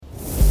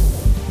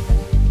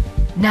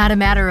Not a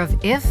matter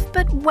of if,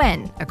 but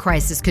when a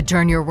crisis could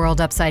turn your world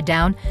upside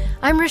down.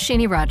 I'm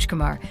Roshini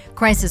Rajkumar,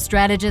 crisis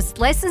strategist,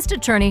 licensed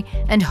attorney,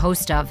 and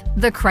host of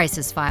The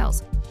Crisis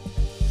Files.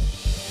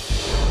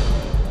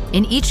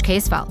 In each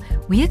case file,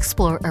 we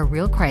explore a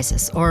real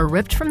crisis or a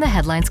ripped from the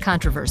headlines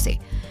controversy.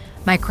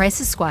 My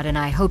crisis squad and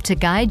I hope to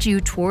guide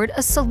you toward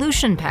a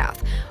solution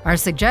path. Our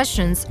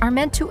suggestions are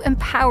meant to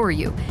empower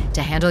you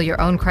to handle your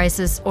own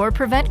crisis or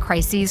prevent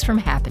crises from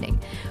happening.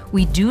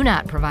 We do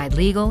not provide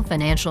legal,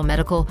 financial,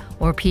 medical,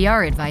 or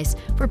PR advice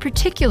for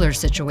particular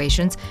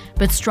situations,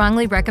 but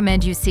strongly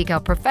recommend you seek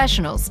out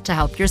professionals to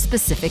help your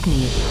specific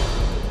need.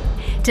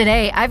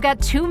 Today, I've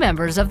got two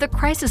members of the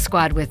Crisis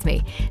Squad with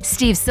me.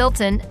 Steve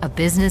Silton, a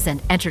business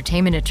and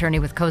entertainment attorney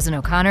with Cozen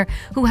O'Connor,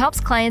 who helps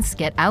clients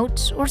get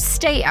out or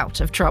stay out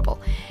of trouble.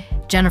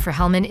 Jennifer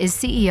Hellman is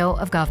CEO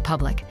of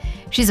GovPublic.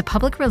 She's a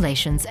public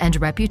relations and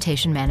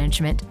reputation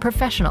management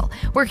professional,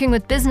 working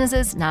with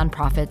businesses,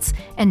 nonprofits,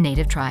 and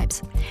native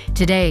tribes.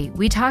 Today,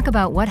 we talk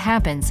about what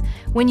happens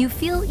when you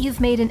feel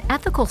you've made an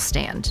ethical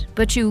stand,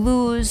 but you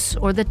lose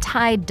or the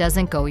tide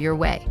doesn't go your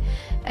way.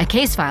 A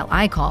case file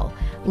I call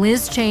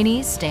Liz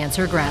Cheney Stands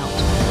Her Ground.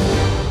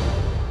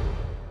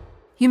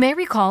 You may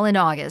recall in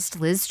August,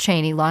 Liz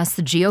Cheney lost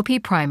the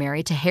GOP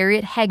primary to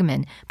Harriet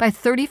Hagman by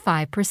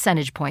 35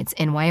 percentage points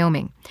in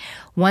Wyoming.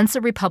 Once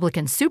a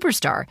Republican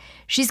superstar,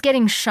 she's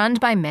getting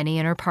shunned by many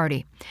in her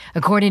party.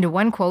 According to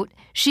one quote,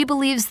 she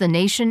believes the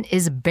nation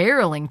is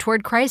barreling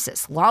toward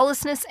crisis,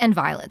 lawlessness, and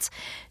violence.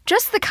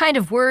 Just the kind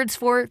of words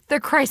for the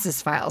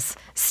Crisis Files.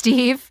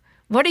 Steve,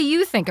 what do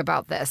you think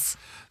about this?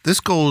 This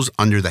goes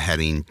under the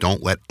heading,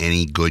 don't let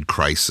any good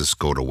crisis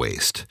go to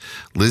waste.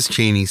 Liz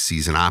Cheney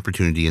sees an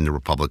opportunity in the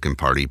Republican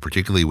Party,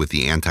 particularly with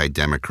the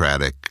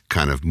anti-democratic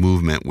kind of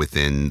movement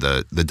within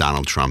the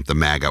Donald Trump, the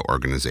MAGA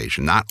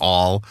organization. Not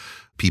all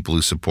people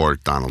who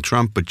support Donald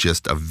Trump, but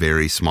just a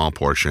very small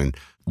portion.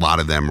 A lot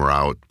of them were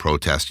out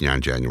protesting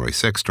on January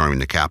 6th, storming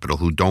the Capitol,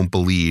 who don't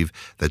believe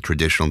that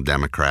traditional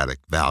democratic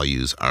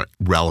values are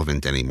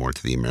relevant anymore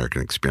to the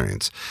American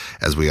experience.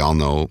 As we all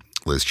know,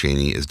 Liz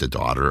Cheney is the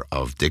daughter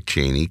of Dick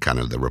Cheney, kind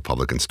of the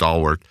Republican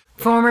stalwart.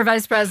 Former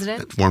vice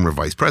president,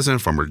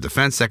 former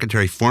defense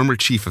secretary, former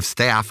chief of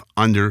staff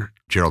under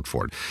Gerald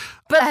Ford.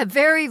 But a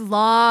very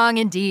long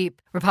and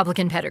deep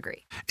Republican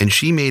pedigree. And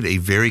she made a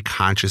very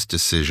conscious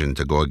decision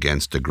to go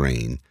against the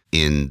grain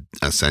in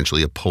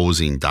essentially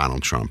opposing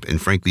Donald Trump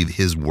and, frankly,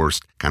 his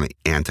worst kind of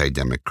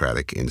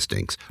anti-democratic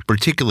instincts,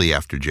 particularly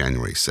after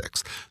January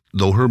 6th.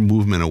 Though her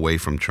movement away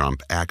from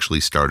Trump actually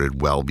started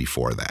well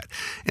before that.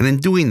 And in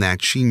doing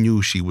that, she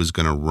knew she was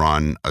going to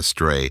run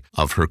astray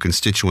of her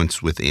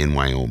constituents within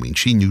Wyoming.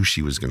 She knew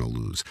she was going to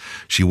lose.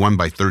 She won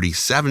by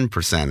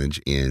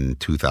 37% in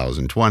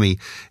 2020,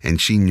 and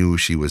she knew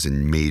she was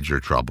in major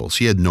trouble.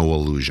 She had no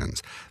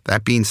illusions.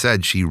 That being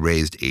said, she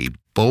raised a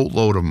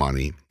boatload of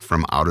money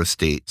from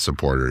out-of-state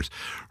supporters.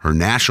 Her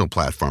national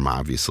platform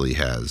obviously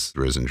has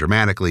risen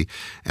dramatically.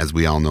 As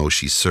we all know,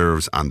 she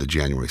serves on the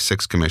January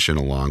 6th Commission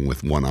along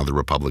with one other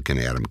Republican,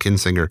 Adam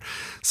Kinzinger.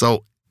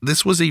 So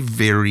this was a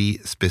very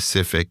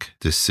specific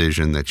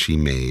decision that she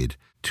made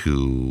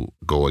to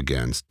go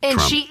against Trump.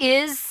 And she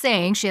is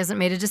saying, she hasn't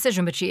made a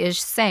decision, but she is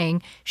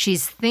saying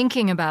she's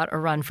thinking about a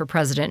run for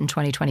president in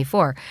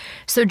 2024.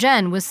 So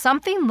Jen, with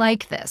something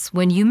like this,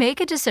 when you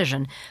make a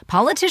decision,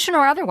 politician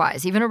or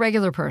otherwise, even a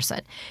regular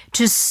person,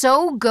 to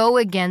so go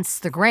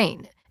against the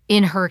grain,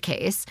 in her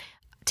case,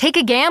 take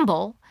a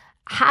gamble,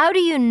 how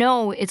do you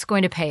know it's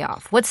going to pay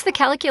off? What's the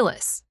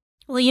calculus?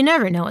 Well, you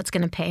never know it's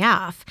going to pay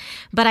off.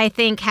 But I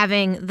think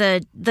having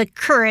the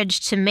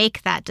courage to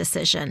make that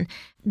decision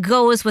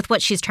goes with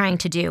what she's trying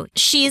to do.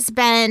 She's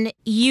been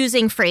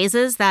using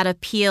phrases that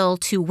appeal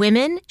to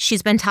women.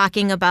 She's been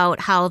talking about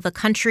how the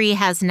country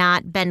has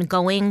not been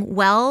going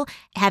well,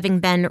 having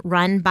been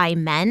run by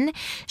men.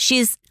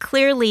 She's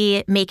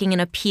clearly making an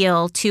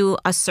appeal to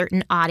a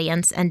certain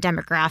audience and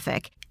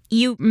demographic.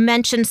 You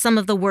mentioned some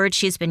of the words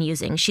she's been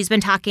using. She's been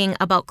talking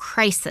about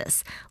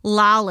crisis,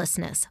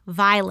 lawlessness,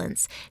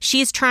 violence.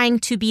 She's trying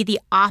to be the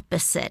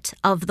opposite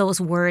of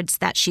those words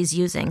that she's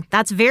using.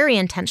 That's very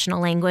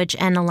intentional language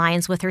and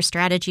aligns with her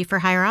strategy for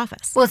higher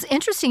office. Well, it's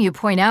interesting you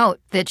point out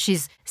that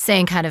she's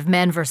saying kind of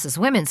men versus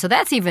women. So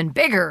that's even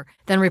bigger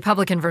than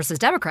Republican versus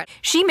Democrat.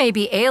 She may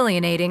be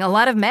alienating a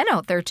lot of men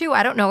out there, too.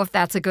 I don't know if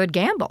that's a good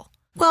gamble.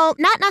 Well,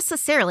 not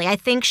necessarily. I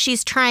think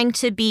she's trying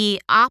to be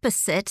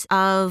opposite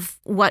of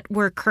what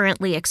we're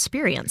currently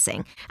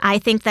experiencing. I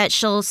think that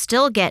she'll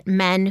still get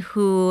men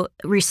who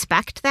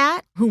respect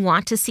that, who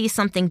want to see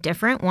something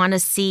different, want to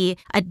see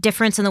a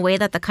difference in the way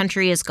that the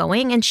country is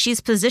going, and she's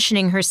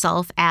positioning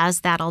herself as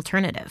that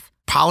alternative.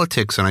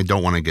 Politics, and I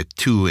don't want to get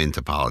too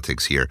into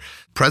politics here,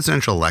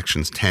 presidential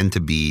elections tend to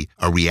be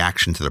a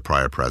reaction to the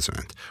prior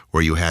president,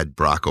 where you had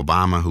Barack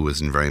Obama, who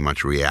was in very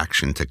much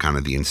reaction to kind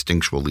of the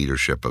instinctual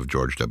leadership of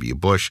George W.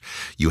 Bush.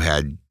 You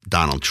had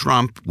Donald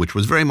Trump, which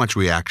was very much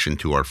reaction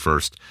to our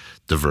first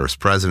diverse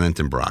president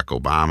in Barack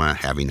Obama,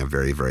 having a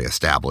very, very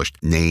established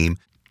name.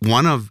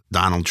 One of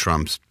Donald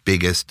Trump's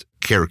biggest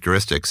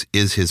characteristics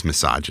is his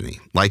misogyny.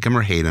 Like him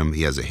or hate him,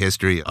 he has a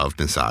history of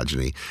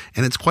misogyny.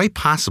 And it's quite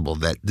possible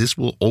that this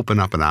will open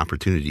up an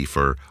opportunity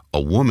for a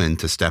woman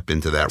to step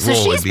into that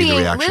role and be the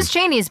reaction. Liz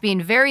Cheney is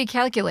being very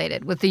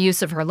calculated with the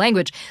use of her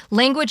language.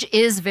 Language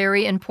is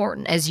very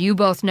important, as you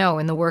both know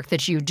in the work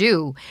that you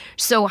do.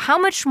 So how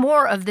much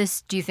more of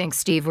this do you think,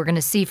 Steve, we're going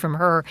to see from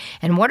her?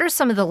 And what are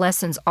some of the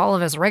lessons all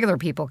of us regular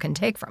people can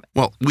take from it?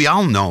 Well, we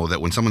all know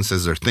that when someone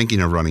says they're thinking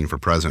of running for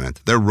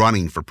president, they're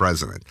running for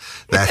president.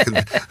 That's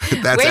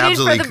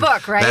absolutely for the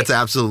book, right? That's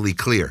absolutely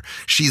clear.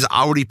 She's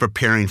already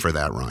preparing for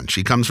that run.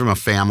 She comes from a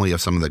family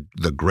of some of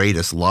the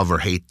greatest, love or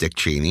hate Dick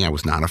Cheney. I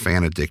was not a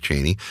fan of Dick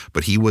Cheney,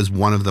 but he was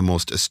one of the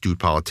most astute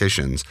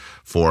politicians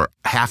for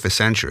half a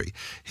century.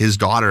 His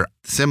daughter,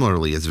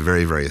 similarly, is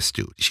very, very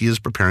astute. She is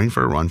preparing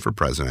for a run for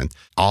president.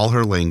 All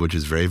her language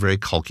is very, very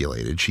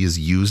calculated. She has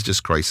used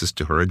this crisis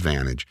to her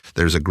advantage.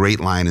 There's a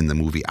great line in the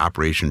movie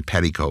Operation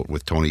Petticoat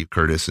with Tony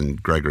Curtis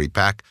and Gregory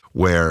Peck,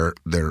 where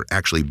they're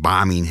actually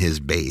bombing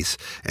his base,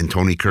 and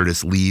Tony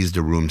Curtis leaves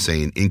the room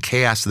saying, "In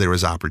chaos, there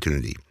is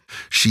opportunity."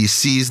 She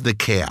sees the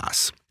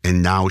chaos,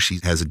 and now she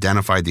has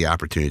identified the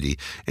opportunity,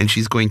 and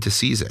she's going to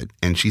seize it.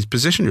 And she's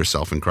positioned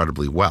herself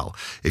incredibly well.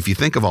 If you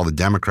think of all the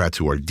Democrats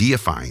who are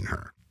deifying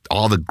her,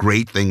 all the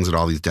great things that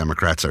all these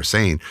Democrats are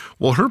saying,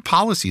 well, her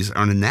policies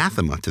are an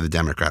anathema to the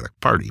Democratic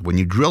Party. When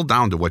you drill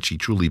down to what she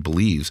truly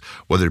believes,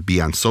 whether it be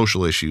on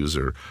social issues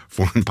or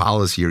foreign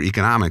policy or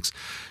economics,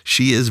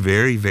 she is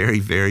very, very,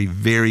 very,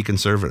 very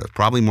conservative,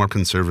 probably more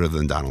conservative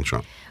than Donald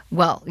Trump.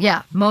 Well,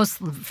 yeah, most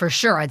for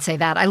sure, I'd say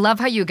that. I love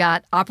how you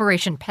got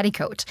Operation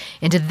Petticoat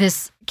into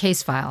this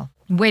case file.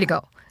 Way to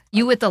go.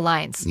 You with the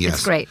lines. Yes.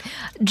 It's great.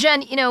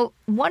 Jen,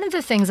 one of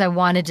the things I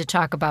wanted to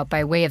talk about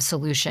by way of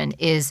solution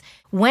is,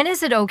 when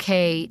is it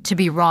okay to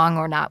be wrong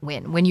or not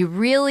win? When you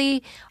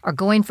really are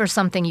going for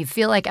something, you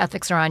feel like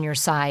ethics are on your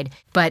side,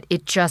 but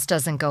it just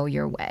doesn't go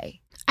your way.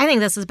 I think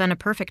this has been a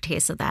perfect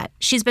case of that.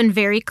 She's been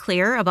very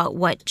clear about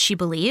what she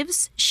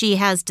believes. She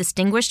has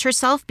distinguished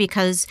herself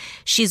because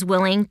she's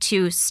willing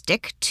to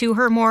stick to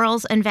her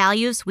morals and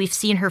values. We've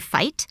seen her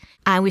fight.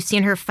 We've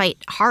seen her fight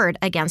hard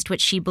against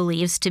what she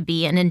believes to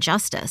be an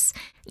injustice.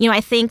 I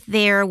think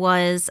there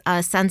was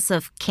a sense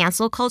of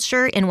cancel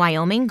culture in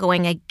Wyoming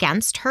going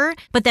against her,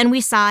 but then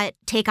we saw it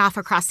take off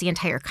across the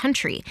entire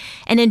country.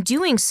 And in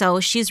doing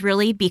so, she's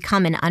really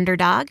become an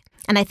underdog.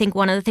 And I think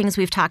one of the things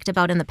we've talked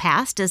about in the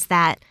past is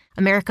that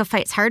America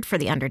fights hard for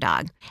the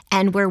underdog,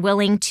 and we're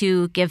willing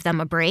to give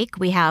them a break.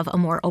 We have a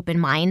more open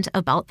mind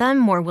about them,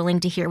 more willing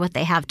to hear what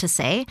they have to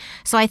say.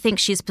 So I think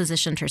she's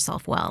positioned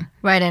herself well.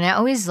 Right, and I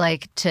always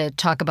like to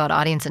talk about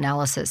audience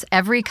analysis.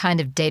 Every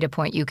kind of data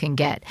point you can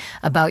get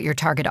about your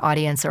target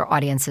audience or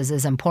audiences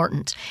is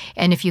important.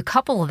 And if you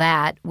couple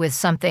that with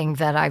something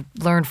that I've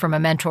learned from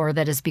a mentor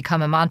that has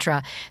become a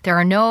mantra, there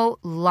are no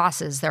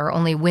losses, there are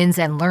only wins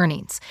and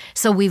learnings.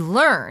 So we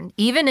learn,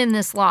 even in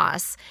this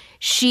loss,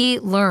 she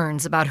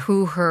learns about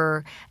who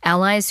her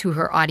allies, who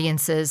her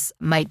audiences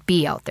might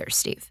be out there,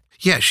 Steve.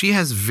 Yeah, she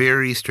has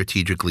very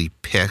strategically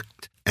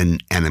picked an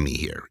enemy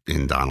here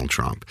in Donald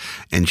Trump,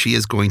 and she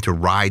is going to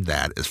ride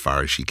that as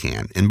far as she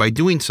can. And by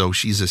doing so,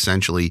 she's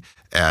essentially,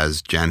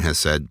 as Jen has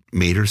said,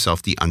 made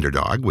herself the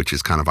underdog, which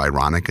is kind of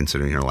ironic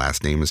considering her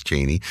last name is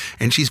Cheney,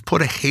 and she's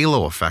put a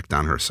halo effect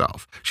on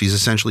herself. She's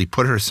essentially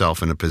put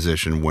herself in a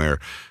position where,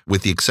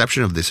 with the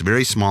exception of this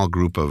very small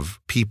group of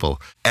people,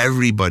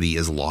 everybody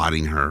is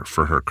lauding her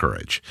for her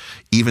courage,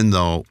 even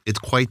though it's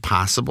quite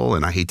possible,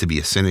 and I hate to be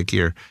a cynic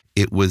here,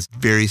 it was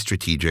very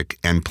strategic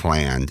and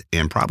planned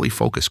and probably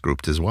focus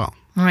grouped as well.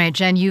 All right,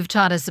 Jen, you've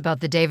taught us about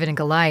the David and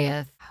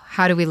Goliath.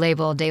 How do we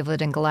label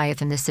David and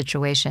Goliath in this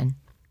situation?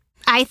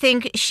 I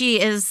think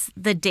she is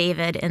the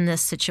David in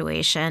this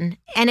situation,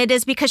 and it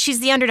is because she's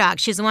the underdog.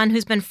 She's the one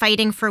who's been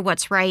fighting for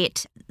what's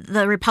right.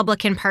 The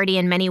Republican Party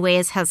in many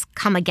ways has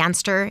come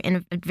against her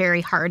in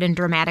very hard and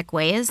dramatic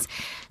ways.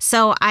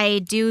 So I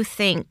do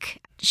think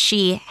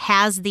she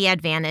has the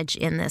advantage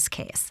in this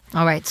case.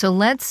 All right, so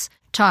let's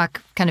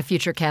talk kind of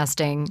future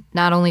casting,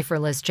 not only for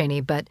Liz Cheney,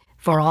 but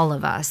for all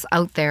of us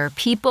out there,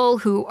 people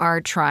who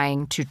are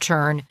trying to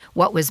turn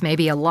what was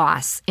maybe a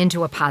loss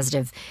into a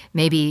positive.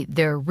 Maybe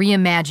they're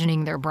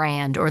reimagining their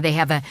brand, or they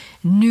have a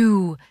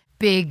new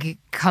big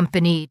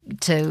company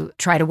to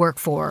try to work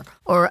for,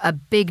 or a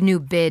big new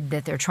bid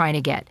that they're trying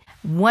to get.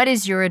 What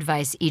is your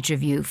advice, each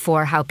of you,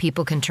 for how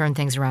people can turn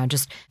things around?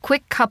 Just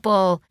quick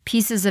couple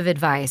pieces of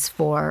advice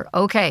for,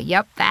 okay,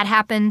 yep, that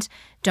happened.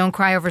 Don't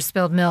cry over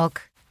spilled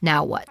milk.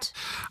 Now what?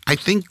 I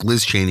think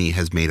Liz Cheney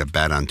has made a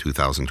bet on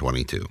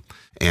 2022.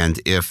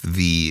 And if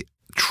the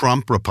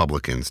Trump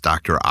Republicans,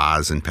 Dr.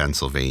 Oz in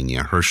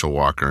Pennsylvania, Herschel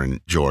Walker in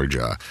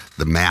Georgia,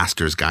 the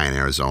Masters guy in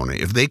Arizona,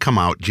 if they come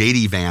out,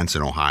 J.D. Vance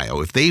in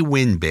Ohio, if they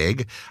win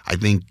big, I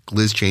think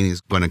Liz Cheney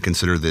is going to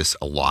consider this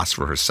a loss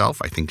for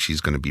herself. I think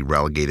she's going to be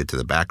relegated to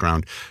the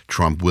background.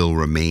 Trump will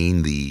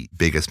remain the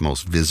biggest,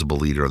 most visible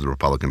leader of the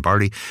Republican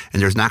Party.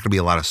 And there's not going to be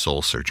a lot of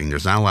soul searching.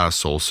 There's not a lot of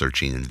soul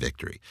searching in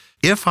victory.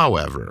 If,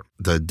 however,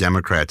 the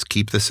Democrats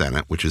keep the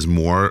Senate, which is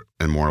more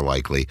and more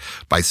likely,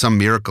 by some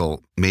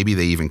miracle, maybe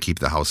they even keep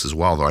the House as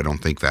well, though I don't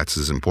think that's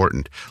as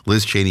important,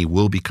 Liz Cheney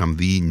will become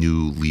the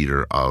new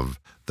leader of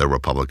the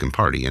Republican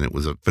Party. And it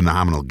was a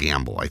phenomenal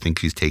gamble. I think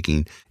she's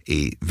taking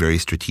a very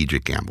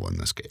strategic gamble in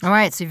this case. All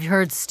right. So you've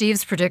heard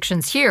Steve's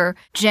predictions here.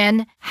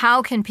 Jen,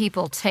 how can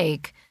people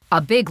take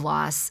a big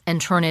loss and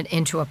turn it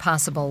into a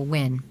possible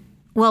win?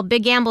 Well,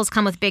 big gambles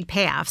come with big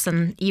payoffs,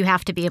 and you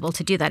have to be able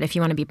to do that if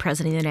you want to be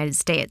president of the United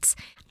States.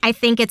 I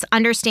think it's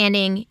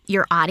understanding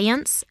your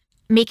audience,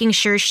 making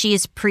sure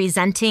she's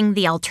presenting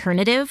the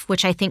alternative,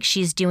 which I think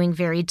she's doing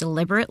very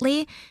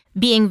deliberately,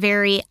 being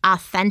very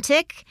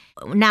authentic.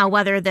 Now,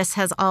 whether this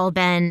has all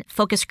been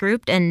focus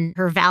grouped and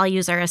her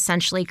values are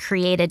essentially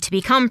created to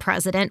become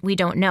president, we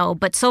don't know.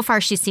 But so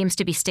far, she seems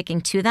to be sticking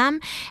to them.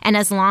 And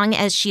as long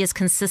as she is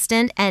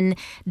consistent and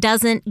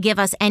doesn't give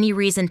us any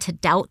reason to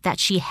doubt that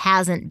she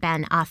hasn't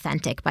been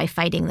authentic by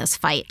fighting this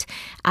fight,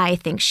 I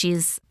think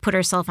she's put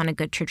herself on a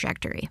good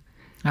trajectory.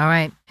 All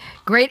right.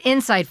 Great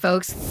insight,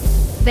 folks.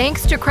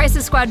 Thanks to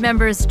Crisis Squad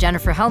members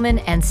Jennifer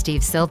Hellman and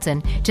Steve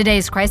Silton.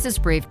 Today's Crisis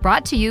Brief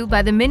brought to you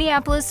by the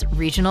Minneapolis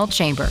Regional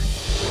Chamber.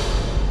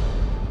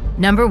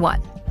 Number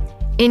 1,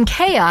 in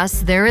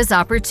chaos, there is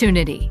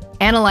opportunity.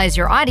 Analyze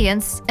your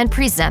audience and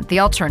present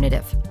the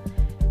alternative.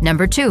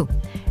 Number 2,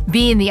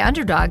 being the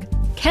underdog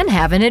can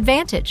have an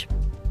advantage.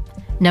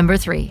 Number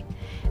 3,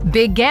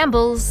 big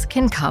gambles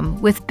can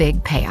come with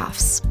big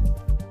payoffs.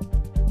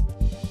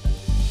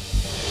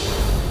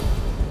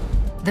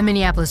 The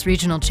Minneapolis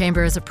Regional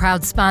Chamber is a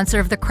proud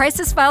sponsor of the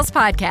Crisis Files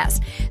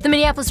podcast. The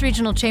Minneapolis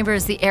Regional Chamber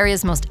is the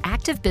area's most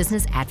active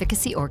business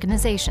advocacy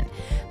organization,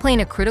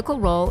 playing a critical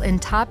role in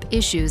top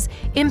issues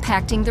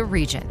impacting the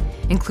region,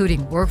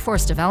 including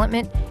workforce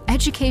development,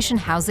 education,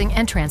 housing,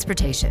 and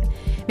transportation.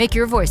 Make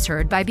your voice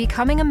heard by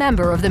becoming a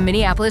member of the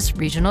Minneapolis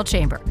Regional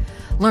Chamber.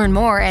 Learn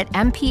more at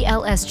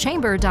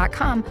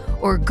mplschamber.com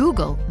or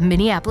Google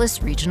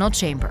Minneapolis Regional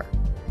Chamber.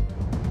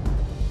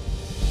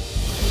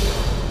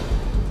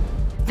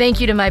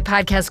 Thank you to my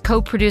podcast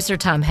co-producer,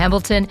 Tom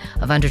Hamilton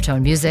of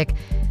Undertone Music.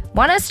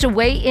 Want us to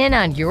weigh in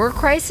on your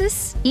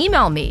crisis?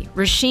 Email me,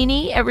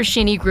 Roshini at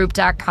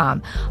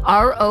RoshiniGroup.com,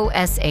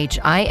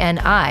 ROSHINI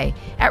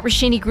at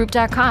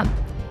RoshiniGroup.com.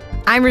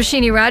 I'm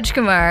Roshini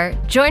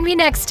Rajkumar. Join me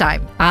next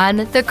time on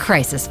The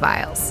Crisis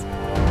Files.